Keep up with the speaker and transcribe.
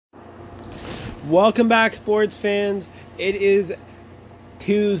Welcome back, sports fans. It is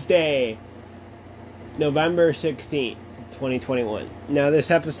Tuesday, November 16th, 2021. Now, this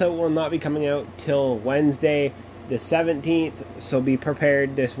episode will not be coming out till Wednesday, the 17th, so be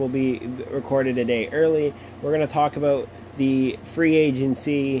prepared. This will be recorded a day early. We're going to talk about the free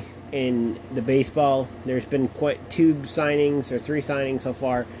agency in the baseball. There's been quite three signings so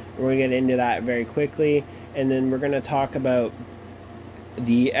far. We're going to get into that very quickly, and then we're going to talk about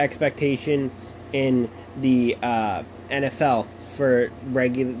the expectation in the NFL for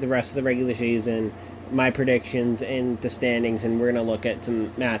the rest of the regular season, my predictions and the standings, and we're going to look at some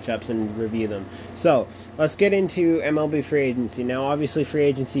matchups and review them. So let's get into MLB free agency. Now, obviously, free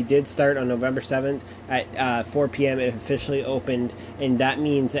agency did start on November 7th at 4 p.m. It officially opened, and that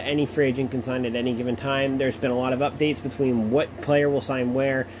means that any free agent can sign at any given time. There's been a lot of updates between what player will sign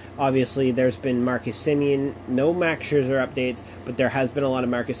where. Obviously, there's been Marcus Semien, no Max Scherzer updates, but there has been a lot of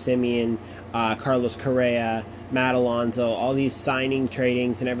Marcus Semien, Carlos Correa, Matt Alonso. All these signing,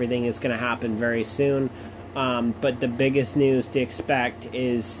 tradings, and everything is going to happen very soon. But the biggest news to expect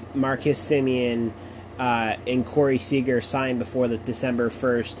is Marcus Semien and Corey Seager signed before the December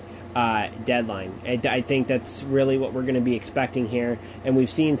 1st deadline. I think that's really what we're going to be expecting here. And we've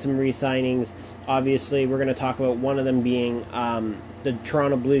seen some re-signings. Obviously, we're going to talk about one of them being the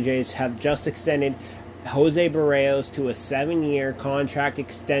Toronto Blue Jays have just extended Jose Barrios to a 7-year contract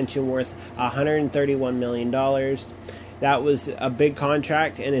extension worth $131 million. That was a big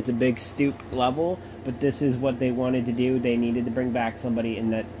contract, and it's a big stoop level, but this is what they wanted to do. They needed to bring back somebody,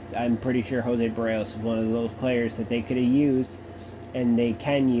 and that I'm pretty sure Jose Barrios is one of those players that they could have used, and they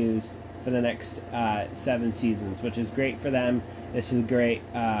can use for the next 7 seasons, which is great for them. This is great.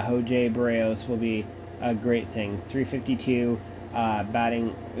 Jose Barrios will be a great thing. 352.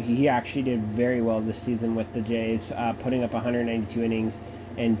 Batting, he actually did very well this season with the Jays, putting up 192 innings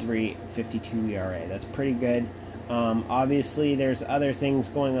and 3.52 ERA. That's pretty good. Obviously, there's other things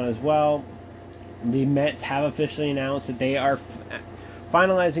going on as well. The Mets have officially announced that they are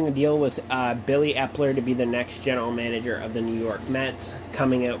finalizing a deal with Billy Epler to be the next general manager of the New York Mets.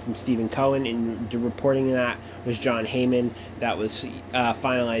 Coming out from Stephen Cohen, and reporting that was John Heyman. That was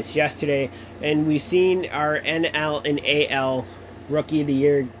finalized yesterday. And we've seen our NL and AL Rookie of the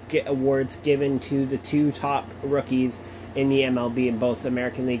Year awards given to the 2 top rookies in the MLB in both the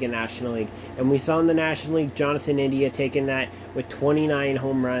American League and National League. And we saw in the National League, Jonathan India taking that with 29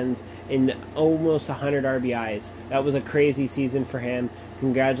 home runs and almost 100 RBIs. That was a crazy season for him.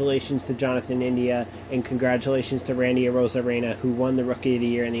 Congratulations to Jonathan India, and congratulations to Randy Arozarena, who won the Rookie of the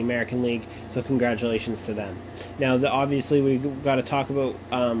Year in the American League. So congratulations to them. Now, obviously, we've got to talk about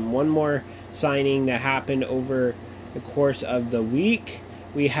one more signing that happened over the course of the week.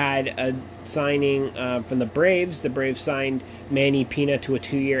 We had a signing from the Braves. The Braves signed Manny Pina to a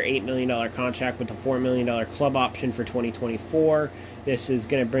 2-year, $8 million contract with a $4 million club option for 2024. This is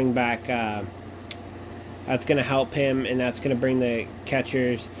going to bring back, that's going to help him, and that's going to bring the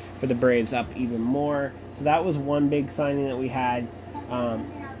catchers for the Braves up even more. So that was one big signing that we had.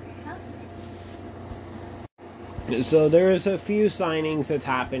 So there is a few signings that's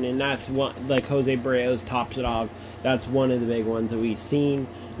happened, and that's one, like Jose Barrios tops it off. That's one of the big ones that we've seen.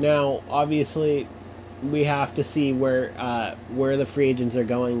 Now, obviously, we have to see where the free agents are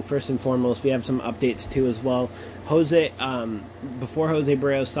going. First and foremost, we have some updates too as well. Before Jose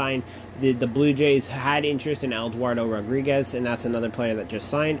Barrios signed, the Blue Jays had interest in Eduardo Rodriguez, and that's another player that just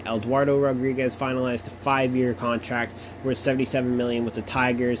signed. Eduardo Rodriguez finalized a 5-year contract worth $77 million with the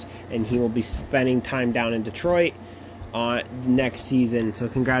Tigers, and he will be spending time down in Detroit next season. So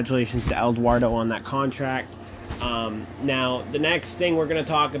congratulations to Eduardo on that contract. Now, the next thing we're going to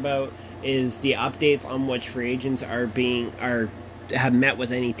talk about is the updates on which free agents have met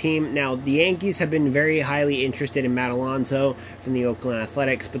with any team. Now, the Yankees have been very highly interested in Matt Alonso from the Oakland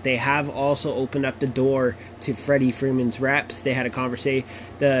Athletics, but they have also opened up the door to Freddie Freeman's reps. They had a conversation.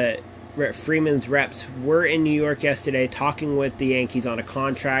 Freeman's reps were in New York yesterday talking with the Yankees on a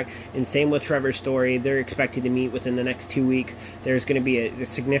contract, and same with Trevor Story. They're expected to meet within the next 2 weeks. There's going to be a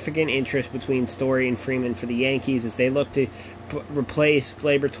significant interest between Story and Freeman for the Yankees as they look to replace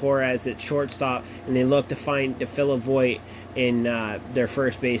Gleyber Torres at shortstop, and they look to fill a void in their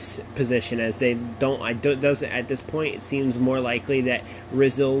first base position, as they does at this point it seems more likely that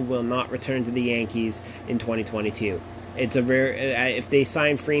Rizzo will not return to the Yankees in 2022. It's a rare. If they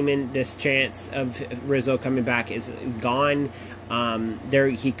sign Freeman, this chance of Rizzo coming back is gone.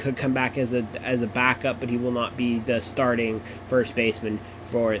 He could come back as a backup, but he will not be the starting first baseman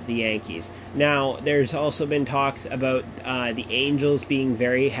for the Yankees. Now, there's also been talks about the Angels being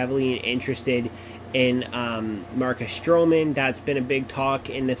very heavily interested in Marcus Stroman. That's been a big talk,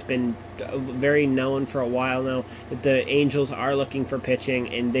 and it's been very known for a while now that the Angels are looking for pitching,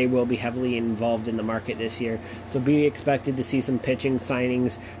 and they will be heavily involved in the market this year. So be expected to see some pitching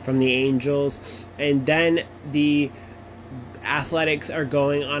signings from the Angels. And then the Athletics are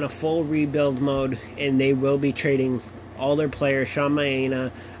going on a full rebuild mode, and they will be trading all their players: Sean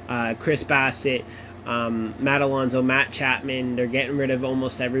Maena, Chris Bassett, Matt Alonso, Matt Chapman. They're getting rid of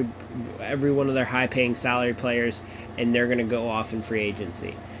almost every one of their high-paying salary players, and they're going to go off in free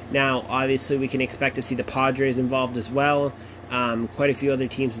agency. Now, obviously, we can expect to see the Padres involved as well, quite a few other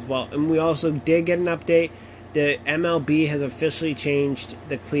teams as well. And we also did get an update. The MLB has officially changed.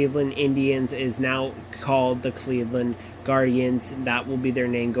 The Cleveland Indians is now called the Cleveland Guardians. That will be their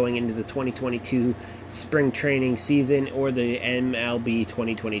name going into the 2022 spring training season, or the MLB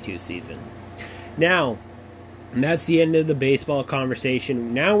 2022 season. Now, that's the end of the baseball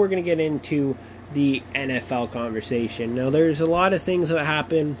conversation. Now we're going to get into the NFL conversation. Now, there's a lot of things that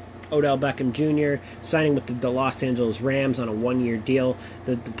happen. Odell Beckham Jr. signing with the Los Angeles Rams on a one-year deal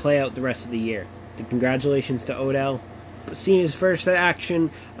to play out the rest of the year. Congratulations to Odell. Seeing his first action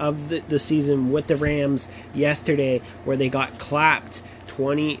of the season with the Rams yesterday, where they got clapped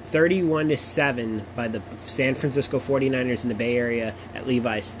 31-7 by the San Francisco 49ers in the Bay Area at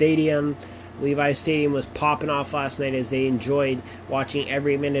Levi's Stadium. Levi's Stadium was popping off last night as they enjoyed watching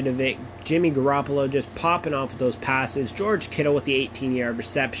every minute of it. Jimmy Garoppolo just popping off with those passes. George Kittle with the 18-yard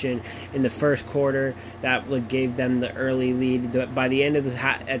reception in the first quarter that gave them the early lead. By the end of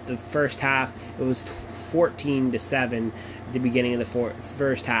the first half, it was 14-7 at the beginning of the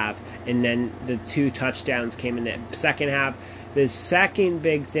first half, and then the 2 touchdowns came in the second half. The second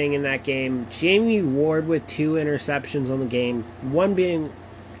big thing in that game, Jamie Ward with 2 interceptions on the game, one being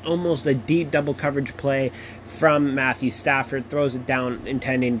almost a deep double coverage play from Matthew Stafford, throws it down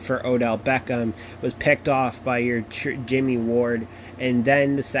intending for Odell Beckham, was picked off by your Jimmy Ward, and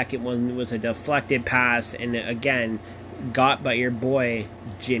then the second one was a deflected pass, and again got by your boy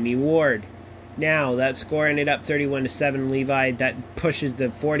Jimmy Ward. Now that score ended up 31-7. Levi, that pushes the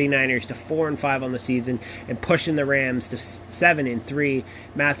 49ers to 4-5 on the season and pushing the Rams to 7-3.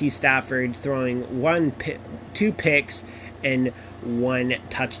 Matthew Stafford throwing 2 picks and 1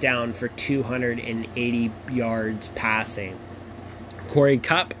 touchdown for 280 yards passing. Corey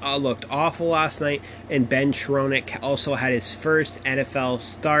Kupp looked awful last night, and Ben Schroenick also had his first NFL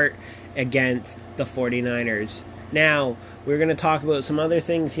start against the 49ers. Now, we're going to talk about some other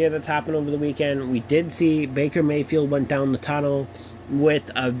things here that's happened over the weekend. We did see Baker Mayfield went down the tunnel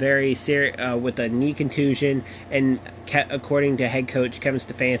with a very with a knee contusion, and according to head coach Kevin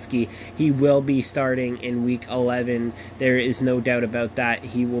Stefanski, he will be starting in Week 11. There is no doubt about that.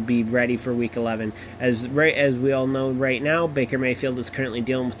 He will be ready for Week 11. As we all know right now, Baker Mayfield is currently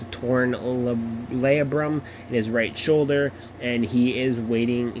dealing with a torn labrum in his right shoulder, and he is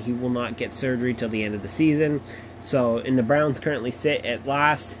waiting. He will not get surgery till the end of the season. So, and the Browns currently sit at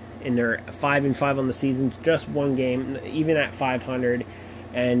last, and they're 5-5 on the season, just one game, even at 500.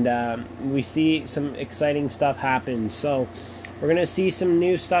 And we see some exciting stuff happen. So we're going to see some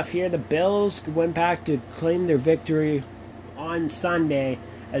new stuff here. The Bills went back to claim their victory on Sunday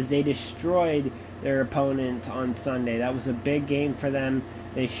as they destroyed their opponents on Sunday. That was a big game for them.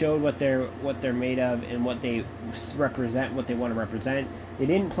 They showed what they're made of and what they represent, what they want to represent. They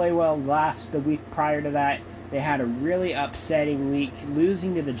didn't play well the week prior to that. They had a really upsetting week,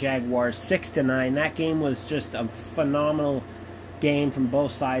 losing to the Jaguars 6-9. That game was just a phenomenal game from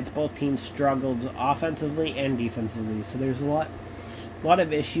both sides. Both teams struggled offensively and defensively. So there's a lot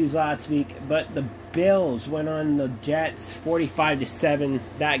of issues last week. But the Bills went on the Jets 45-7.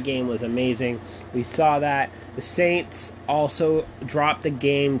 That game was amazing. We saw that. The Saints also dropped the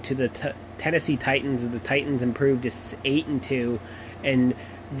game to the Tennessee Titans as the Titans improved to 8-2, and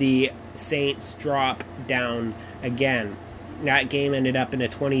the Saints drop down again. That game ended up in a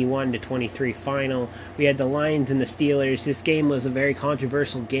 21-23 final. We had the Lions and the Steelers. This game was a very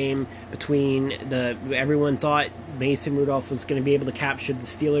controversial game between everyone thought Mason Rudolph was going to be able to capture the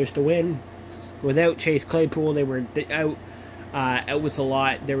Steelers to win. Without Chase Claypool, they were out with a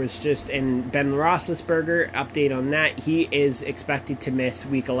lot. There was and Ben Roethlisberger, update on that, he is expected to miss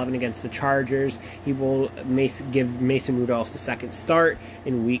Week 11 against the Chargers. He will give Mason Rudolph the second start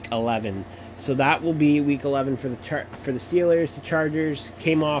in Week 11. So that will be Week 11 for the Steelers. The Chargers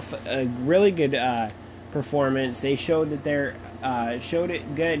came off a really good performance. They showed that showed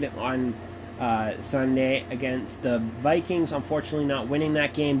it good on Sunday against the Vikings. Unfortunately, not winning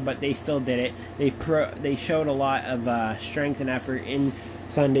that game, but they still did it. They showed a lot of strength and effort in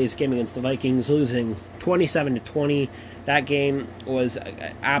Sunday's game against the Vikings, losing 27-20. That game was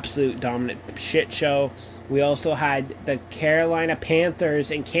an absolute dominant shit show. We also had the Carolina Panthers,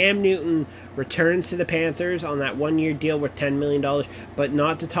 and Cam Newton returns to the Panthers on that one-year deal worth $10 million. But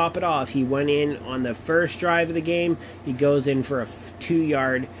not to top it off, he went in on the first drive of the game. He goes in for a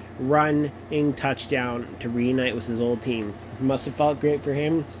 2-yard running touchdown to reunite with his old team. It must have felt great for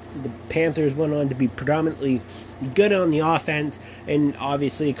him. The Panthers went on to be predominantly good on the offense, and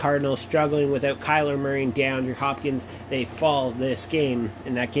obviously Cardinals struggling without Kyler Murray and DeAndre Hopkins. They fall this game,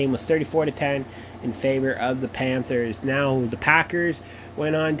 and that game was 34-10 in favor of the Panthers. Now the Packers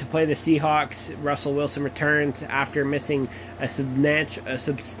went on to play the Seahawks. Russell Wilson returns after missing a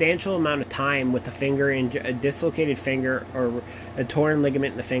substantial amount of time with a dislocated finger or a torn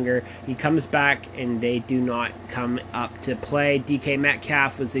ligament in the finger. He comes back, and they do not come up to play. DK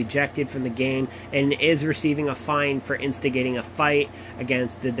Metcalf was ejected from the game and is receiving a fine for instigating a fight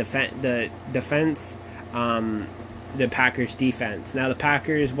against the Packers defense. Now the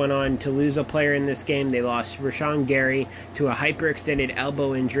Packers went on to lose a player in this game. They lost Rashawn Gary to a hyperextended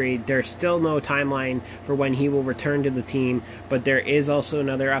elbow injury. There's still no timeline for when he will return to the team, but there is also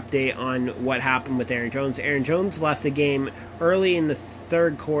another update on what happened with Aaron Jones. Aaron Jones left the game early in the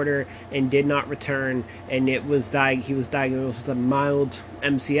third quarter and did not return, and he was diagnosed with a mild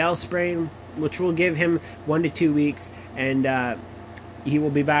MCL sprain, which will give him 1 to 2 weeks, and he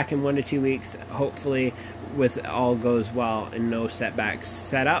will be back in 1 to 2 weeks, hopefully, with all goes well and no setbacks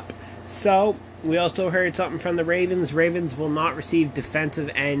set up. So we also heard something from the Ravens. Ravens will not receive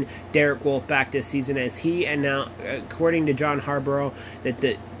defensive end Derek Wolfe back this season, as he announced, according to John Harbaugh,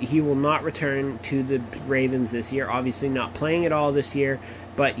 that he will not return to the Ravens this year. Obviously not playing at all this year,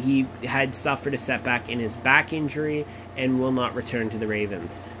 but he had suffered a setback in his back injury and will not return to the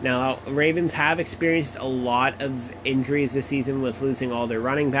Ravens. Now, Ravens have experienced a lot of injuries this season with losing all their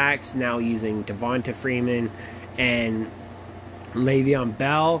running backs, now using Devonta Freeman and Le'Veon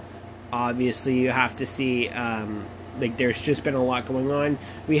Bell. Obviously, you have to see, there's just been a lot going on.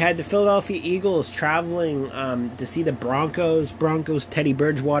 We had the Philadelphia Eagles traveling to see the Broncos. Teddy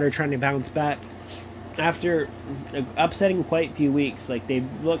Bridgewater trying to bounce back after upsetting quite a few weeks.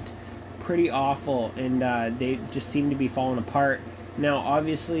 They've looked pretty awful, and they just seem to be falling apart. Now,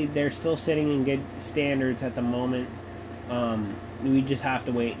 obviously, they're still sitting in good standards at the moment. We just have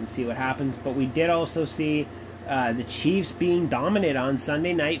to wait and see what happens. But we did also see the Chiefs being dominant on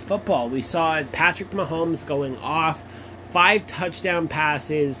Sunday Night Football. We saw Patrick Mahomes going off 5 touchdown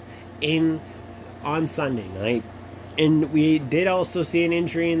passes on Sunday night. And we did also see an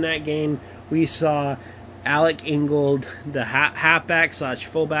injury in that game. We saw Alec Ingold, the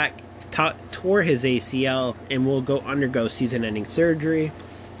halfback/fullback, tore his ACL and will undergo season-ending surgery.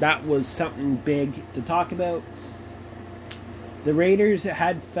 That was something big to talk about. The Raiders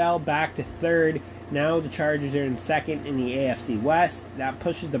had fell back to third. Now the Chargers are in second in the AFC West. That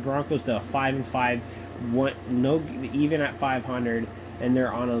pushes the Broncos to a 5-5, even at 500, and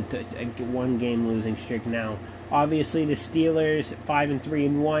they're on a 1-game losing streak now. Obviously, the Steelers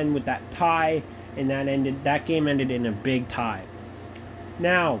 5-3-1 with that tie, and that game ended in a big tie.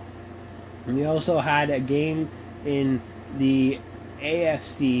 Now, we also had a game in the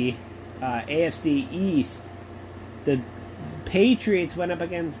AFC East. The Patriots went up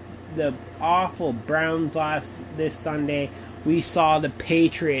against the awful Browns this Sunday. We saw the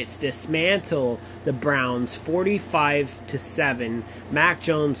Patriots dismantle the Browns 45-7. Mac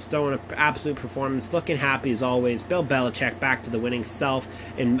Jones throwing an absolute performance, looking happy as always. Bill Belichick back to the winning self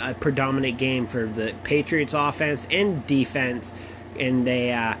in a predominant game for the Patriots offense and defense, and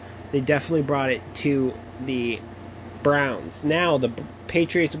they definitely brought it to the Browns. Now the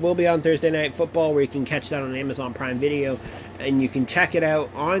Patriots will be on Thursday Night Football, where you can catch that on Amazon Prime Video, and you can check it out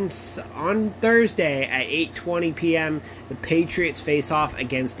on Thursday at 8:20 p.m. The Patriots face off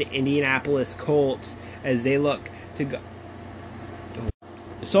against the Indianapolis Colts as they look to go.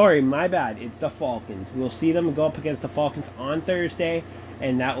 Sorry, my bad. It's the Falcons. We'll see them go up against the Falcons on Thursday,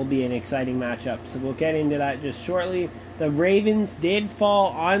 and that will be an exciting matchup. So we'll get into that just shortly. The Ravens did fall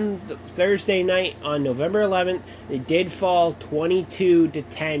on Thursday night on November 11th. They did fall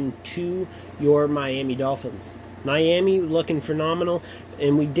 22-10 to your Miami Dolphins. Miami looking phenomenal,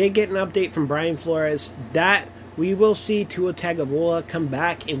 and we did get an update from Brian Flores that we will see Tua Tagovailoa come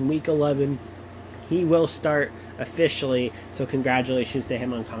back in Week 11. He will start officially, so congratulations to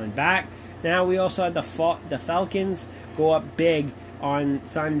him on coming back. Now we also had the Falcons go up big on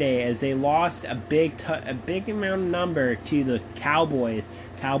Sunday as they lost a big amount of number to the Cowboys.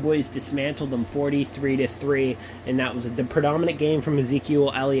 Cowboys dismantled them 43-3, and that was the predominant game from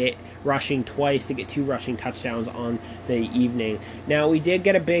Ezekiel Elliott, rushing twice to get 2 rushing touchdowns on the evening. Now, we did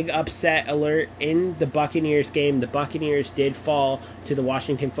get a big upset alert in the Buccaneers game. The Buccaneers did fall to the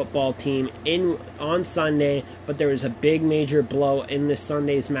Washington football team on Sunday, but there was a big major blow in this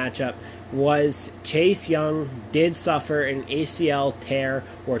Sunday's matchup. Was Chase Young did suffer an ACL tear,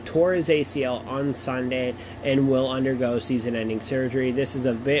 or tore his ACL on Sunday, and will undergo season-ending surgery. This is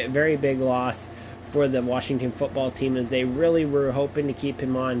a very big loss for the Washington football team, as they really were hoping to keep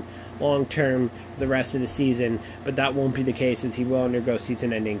him on long-term the rest of the season, but that won't be the case, as he will undergo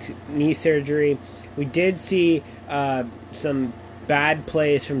season-ending knee surgery. We did see some bad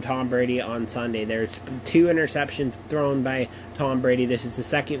plays from Tom Brady on Sunday. There's 2 interceptions thrown by Tom Brady. This is the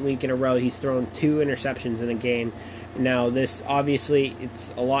second week in a row he's thrown 2 interceptions in a game. Now, this obviously,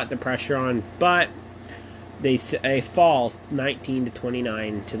 it's a lot to pressure on, but they fall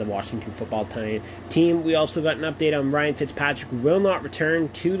 19-29 to the Washington football team. We also got an update on Ryan Fitzpatrick will not return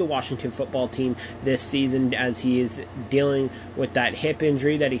to the Washington football team this season, as he is dealing with that hip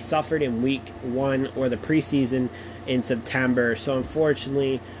injury that he suffered in week 1 or the preseason in September. So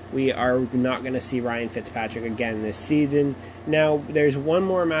unfortunately, we are not going to see Ryan Fitzpatrick again this season. Now, there's one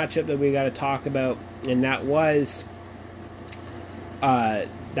more matchup that we got to talk about, and that was the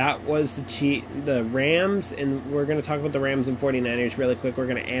Rams, and we're going to talk about the Rams and 49ers really quick. We're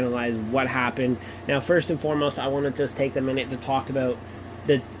going to analyze what happened. Now, first and foremost, I want to just take a minute to talk about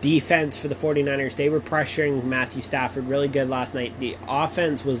the defense for the 49ers. They were pressuring Matthew Stafford really good last night. The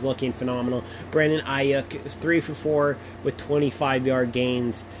offense was looking phenomenal. Brandon Ayuk, 3 for 4 with 25-yard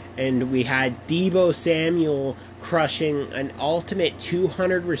gains. And we had Deebo Samuel crushing an ultimate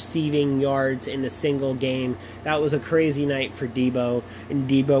 200 receiving yards in the single game. That was a crazy night for Deebo. And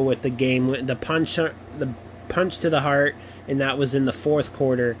Deebo with the punch to the heart, and that was in the 4th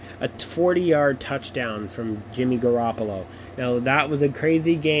quarter. A 40-yard touchdown from Jimmy Garoppolo. Now, that was a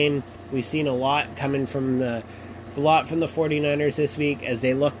crazy game. We've seen a lot coming from the 49ers this week, as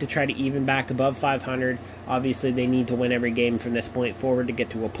they look to try to even back above 500. Obviously, they need to win every game from this point forward to get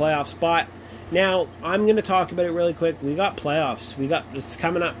to a playoff spot. Now, I'm going to talk about it really quick. We got playoffs. It's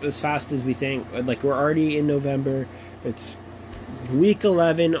coming up as fast as we think. Like, we're already in November. It's week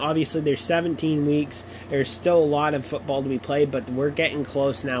 11. Obviously, there's 17 weeks. There's still a lot of football to be played, but we're getting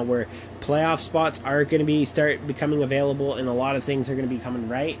close now where playoff spots are going to start becoming available, and a lot of things are going to be coming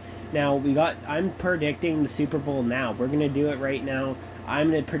right. Now, I'm predicting the Super Bowl now. We're going to do it right now.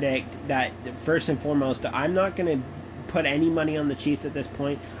 I'm going to predict that, first and foremost, I'm not going to put any money on the Chiefs at this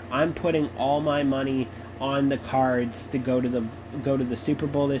point. I'm putting all my money on the Cards to go to the Super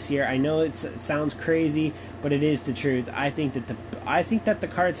Bowl this year. I know it sounds crazy, but it is the truth. I think that the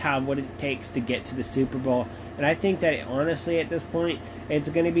Cards have what it takes to get to the Super Bowl, and I think that honestly at this point it's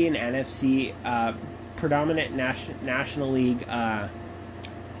going to be an NFC predominant National League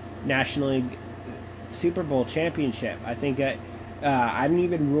Super Bowl championship. I think that I haven't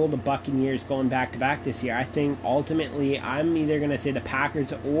even ruled the Buccaneers going back-to-back this year. I think ultimately I'm either going to say the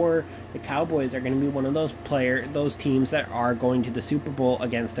Packers or the Cowboys are going to be one of those teams that are going to the Super Bowl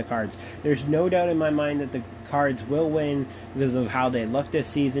against the Cards. There's no doubt in my mind that the Cards will win because of how they look this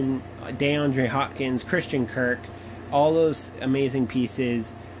season. DeAndre Hopkins, Christian Kirk, all those amazing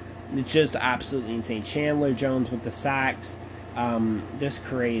pieces. It's just absolutely insane. Chandler Jones with the sacks. Just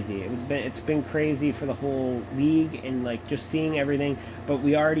crazy. It's been crazy for the whole league, and like just seeing everything. But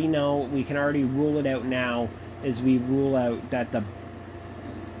we already know, we can already rule it out now, as we rule out that the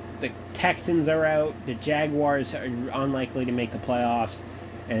Texans are out, the Jaguars are unlikely to make the playoffs,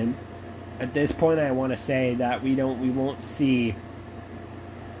 and at this point I want to say that we will not see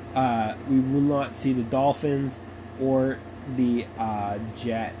the Dolphins or the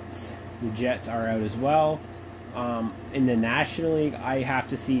Jets. The Jets are out as well. In the National League, I have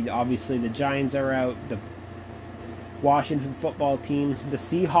to see, obviously, the Giants are out, the Washington football team, the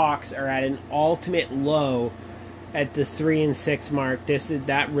Seahawks are at an ultimate low at the 3-6 mark.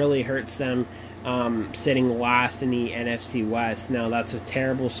 That really hurts them, sitting last in the NFC West. Now, that's a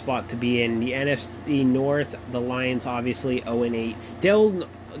terrible spot to be in. The NFC North, the Lions, obviously 0-8, still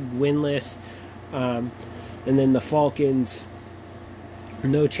winless, and then the Falcons.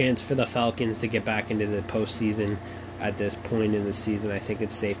 No chance for the Falcons to get back into the postseason at this point in the season. I think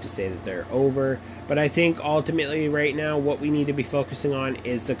it's safe to say that they're over. But I think ultimately right now what we need to be focusing on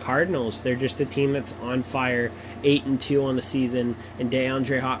is the Cardinals. They're just a team that's on fire, 8-2 on the season, and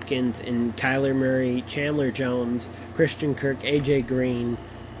DeAndre Hopkins and Kyler Murray, Chandler Jones, Christian Kirk, AJ Green.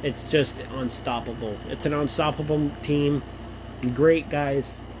 It's just unstoppable. It's an unstoppable team. Great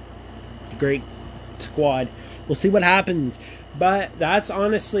guys. Great squad. We'll see what happens. But that's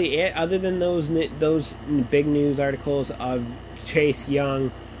honestly it. Other than those big news articles of Chase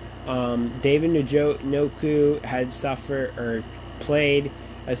Young, David Njoku had played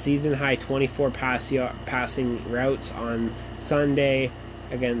a season high 24 passing routes on Sunday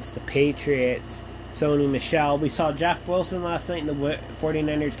against the Patriots. Sony Michel. We saw Jeff Wilson last night in the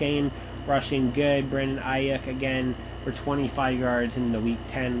 49ers game, rushing good. Brandon Ayuk again for 25 yards in the Week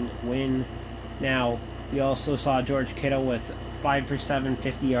 10 win. Now, we also saw George Kittle with 5 for 7,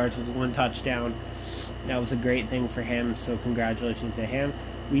 50 yards with 1 touchdown. That was a great thing for him, so congratulations to him.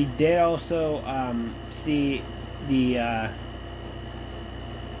 We did also see the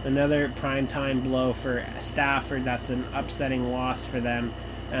another primetime blow for Stafford. That's an upsetting loss for them.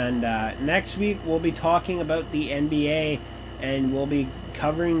 And next week we'll be talking about the NBA, and we'll be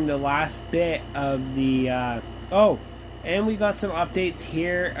covering the last bit of the... and we got some updates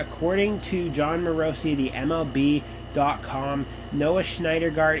here. According to John Morosi, the MLB.com, Noah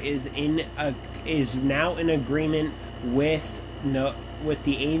Syndergaard is now in agreement with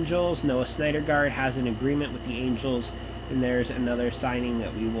the Angels. Noah Syndergaard has an agreement with the Angels, and there's another signing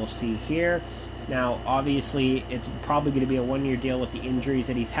that we will see here. Now, obviously, it's probably going to be a one-year deal with the injuries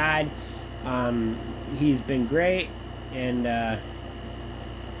that he's had. He's been great, and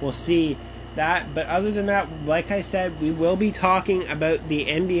we'll see that. But other than that, like I said, we will be talking about the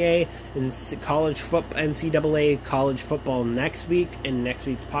NBA and NCAA college football next week in next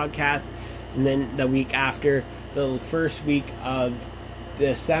week's podcast. And then the week after, the first week of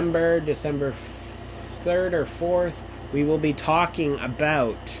December 3rd or 4th, we will be talking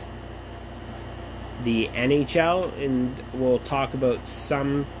about the NHL, and we'll talk about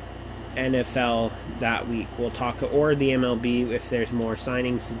some NFL that week. We'll talk, or the MLB, if there's more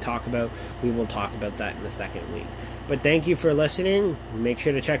signings to talk about, we will talk about that in the second week. But thank you for listening. Make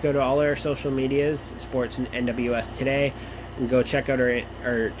sure to check out all our social medias, Sports and NWS Today, and go check out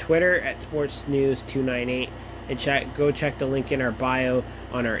our Twitter at SportsNews298, and go check the link in our bio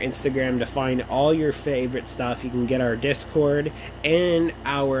on our Instagram to find all your favorite stuff. You can get our Discord and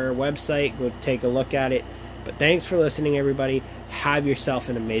our website. Go take a look at it. But thanks for listening, everybody. Have yourself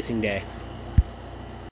an amazing day.